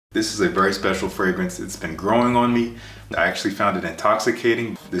This is a very special fragrance. It's been growing on me. I actually found it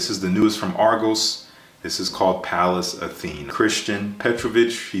intoxicating. This is the newest from Argos. This is called Pallas Athene. Christian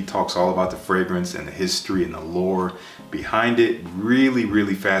Petrovich, he talks all about the fragrance and the history and the lore behind it. Really,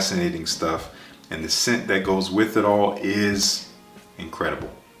 really fascinating stuff. And the scent that goes with it all is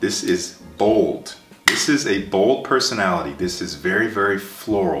incredible. This is bold. This is a bold personality. This is very, very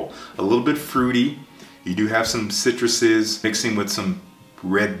floral. A little bit fruity. You do have some citruses mixing with some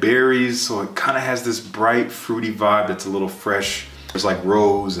red berries, so it kind of has this bright fruity vibe that's a little fresh. There's like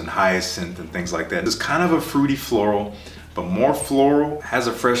rose and hyacinth and things like that. It's kind of a fruity floral, but more floral, has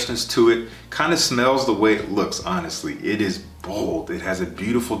a freshness to it, kind of smells the way it looks, honestly. It is bold. It has a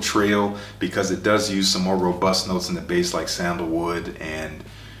beautiful trail because it does use some more robust notes in the base like sandalwood and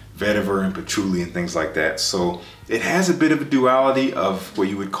vetiver and patchouli and things like that. So it has a bit of a duality of what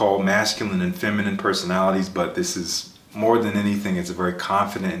you would call masculine and feminine personalities, but this is more than anything, it's a very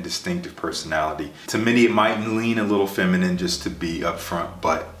confident and distinctive personality. To many, it might lean a little feminine just to be upfront,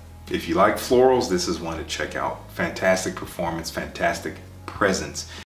 but if you like florals, this is one to check out. Fantastic performance, fantastic presence.